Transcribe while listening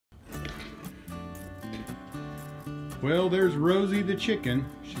Well, there's Rosie the chicken.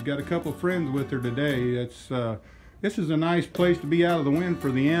 She's got a couple friends with her today. This is a nice place to be out of the wind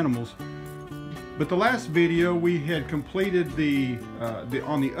for the animals. But the last video we had completed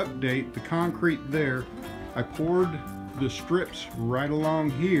on the update, the concrete there. I poured the strips right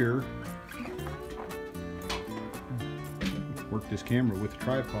along here. Work this camera with the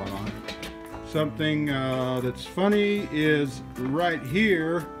tripod on it. Something that's funny is right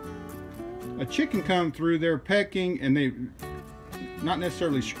here, a chicken come through there pecking, and they not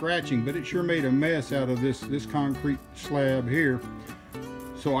necessarily scratching, but it sure made a mess out of this concrete slab here.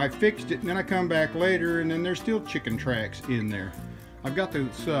 So I fixed it, and then I come back later, and then there's still chicken tracks in there. I've got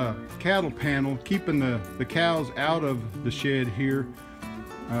this cattle panel keeping the cows out of the shed here.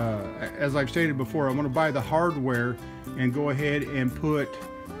 As I've stated before, I want to buy the hardware and go ahead and put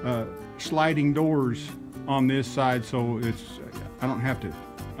sliding doors on this side, so I don't have to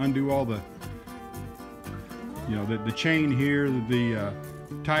undo all the the chain here, the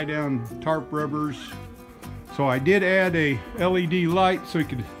tie down tarp rubbers. So I did add a LED light so you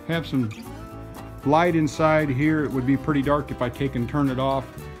could have some light inside here. It would be pretty dark if I take and turn it off,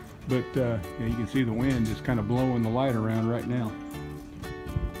 but yeah, you can see the wind just kind of blowing the light around right now.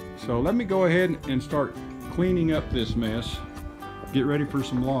 So let me go ahead and start cleaning up this mess. Get ready for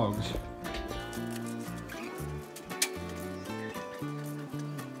some logs.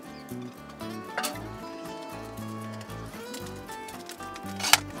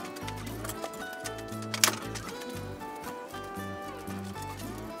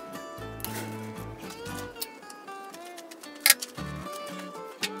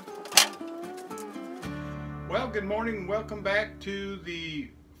 Well, good morning. Welcome back to the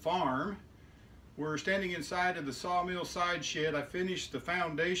farm. We're standing inside of the sawmill side shed. I finished the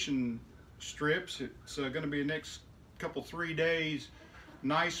foundation strips. It's going to be the next couple 3 days.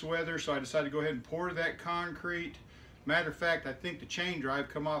 Nice weather, so I decided to go ahead and pour that concrete. Matter of fact, I think the chain drive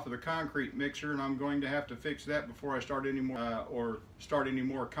come off of the concrete mixer, and I'm going to have to fix that before I start any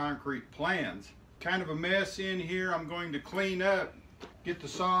more concrete plans. Kind of a mess in here. I'm going to clean up, get the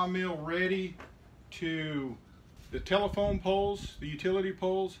sawmill ready to the telephone poles, the utility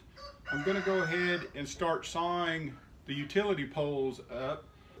poles. I'm going to go ahead and start sawing the utility poles up.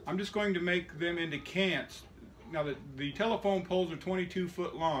 I'm just going to make them into cants. Now the telephone poles are 22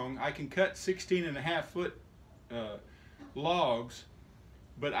 foot long. I can cut 16.5 foot logs,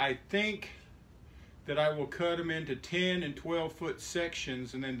 but I think that I will cut them into 10 and 12 foot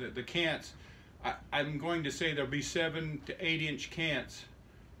sections, and then the cants, I'm going to say there'll be 7 to 8 inch cants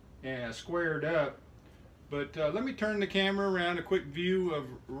squared up. But let me turn the camera around, a quick view of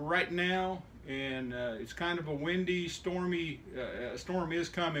right now, and it's kind of a windy, stormy, storm is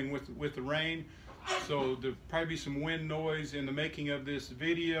coming with the rain, so there'll probably be some wind noise in the making of this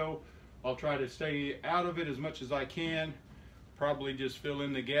video. I'll try to stay out of it as much as I can, probably just fill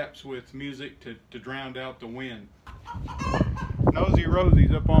in the gaps with music to drown out the wind. Nosy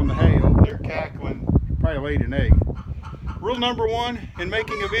Rosie's up on the hay over there cackling, probably laid an egg. Rule number one in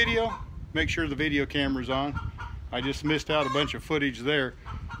making a video: make sure the video camera's on. I just missed out a bunch of footage there.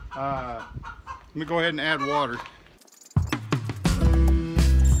 Let me go ahead and add water.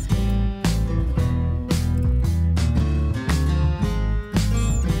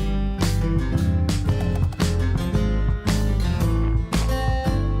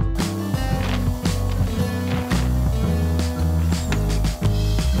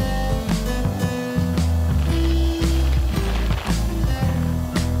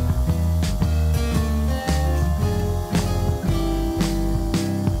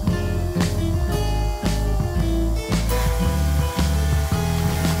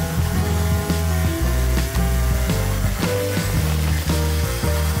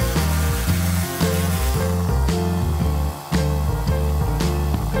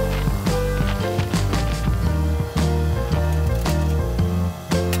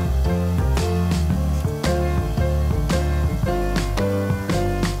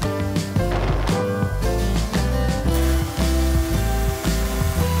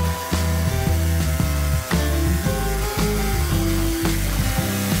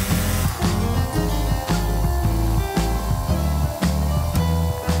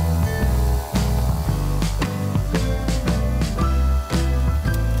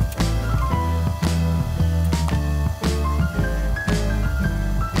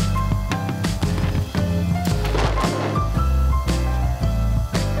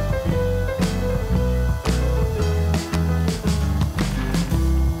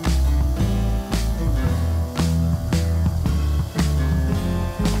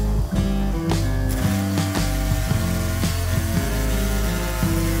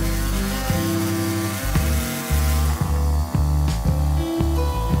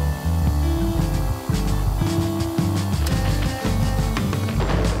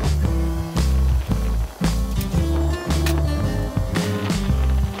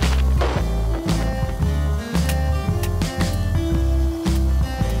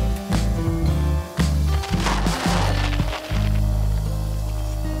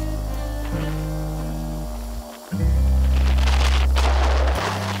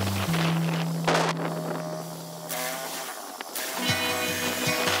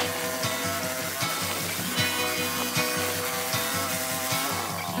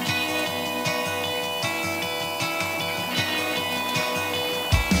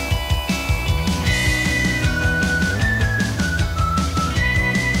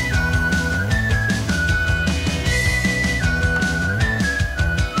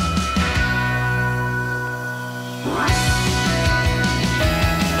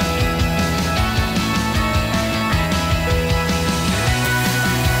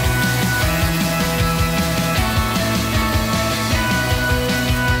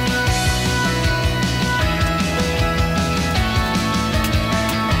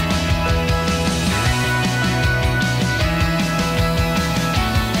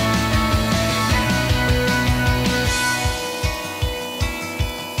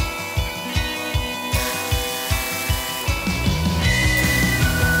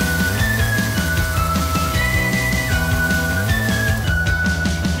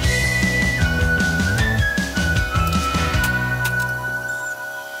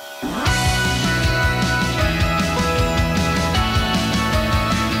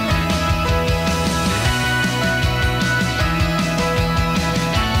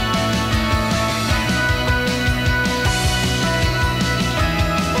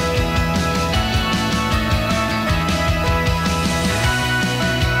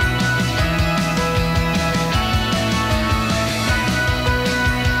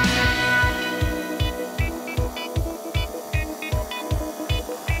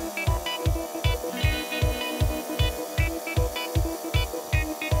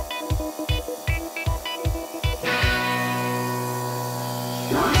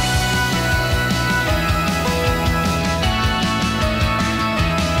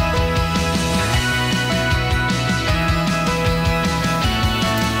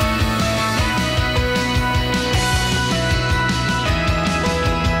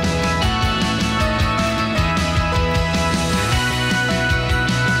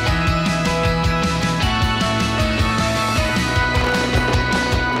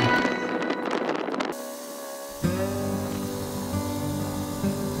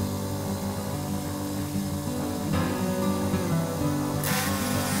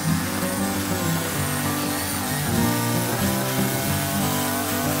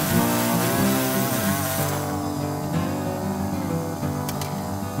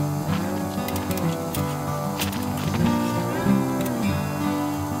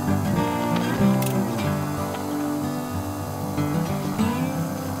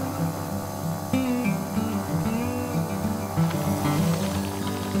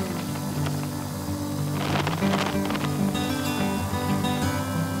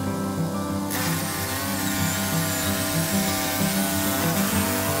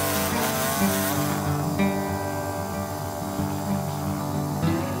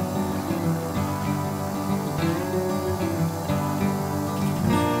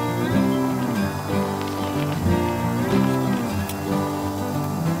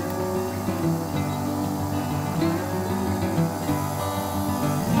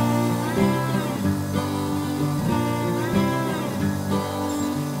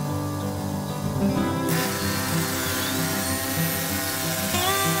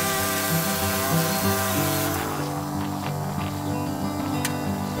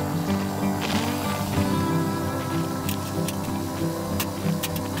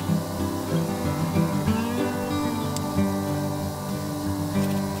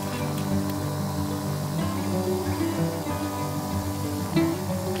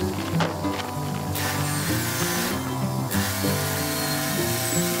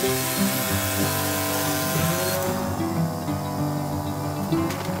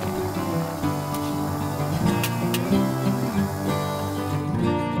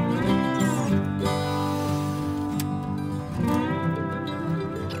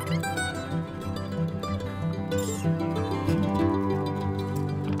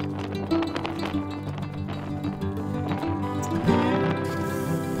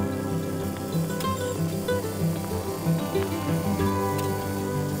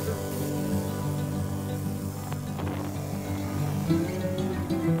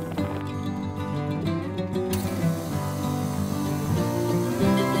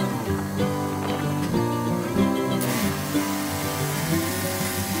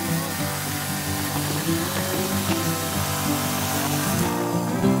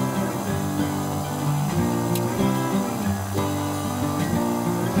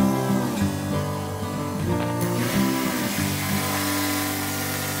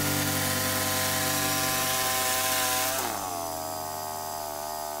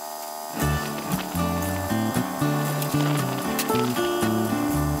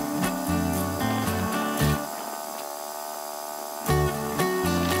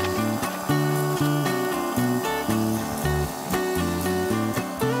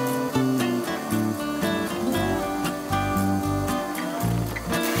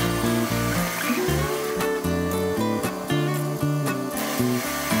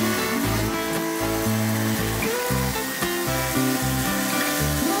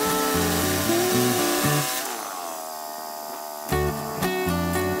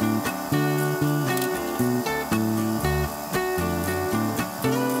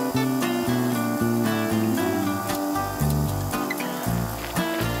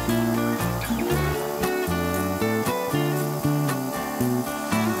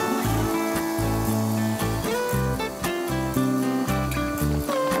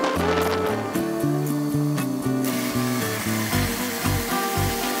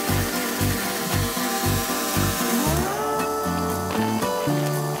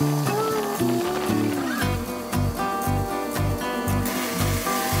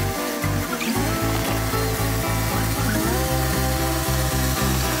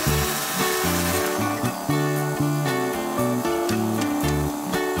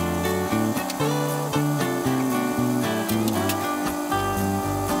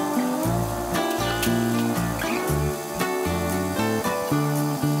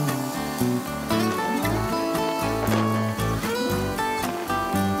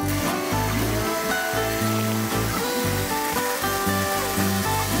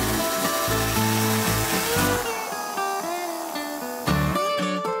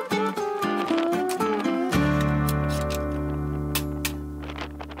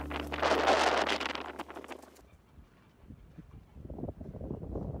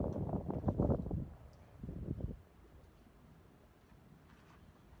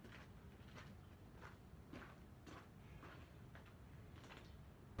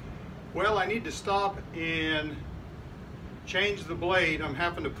 Well, I need to stop and change the blade. I'm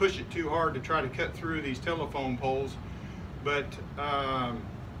having to push it too hard to try to cut through these telephone poles, but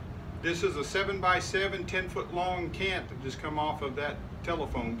this is a 7x7 10-foot long cant that just come off of that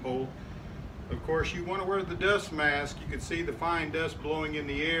telephone pole. Of course, you want to wear the dust mask. You can see the fine dust blowing in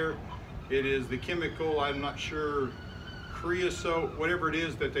the air. It is the chemical, I'm not sure, creosote, whatever it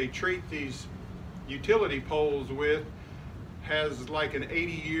is that they treat these utility poles with, has like an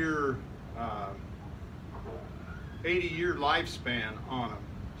 80-year lifespan on them.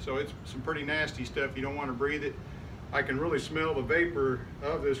 So it's some pretty nasty stuff. You don't want to breathe it. I can really smell the vapor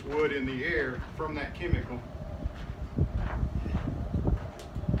of this wood in the air from that chemical.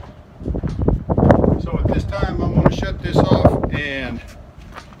 So at this time, I'm going to shut this off and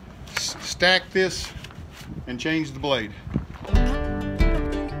stack this and change the blade.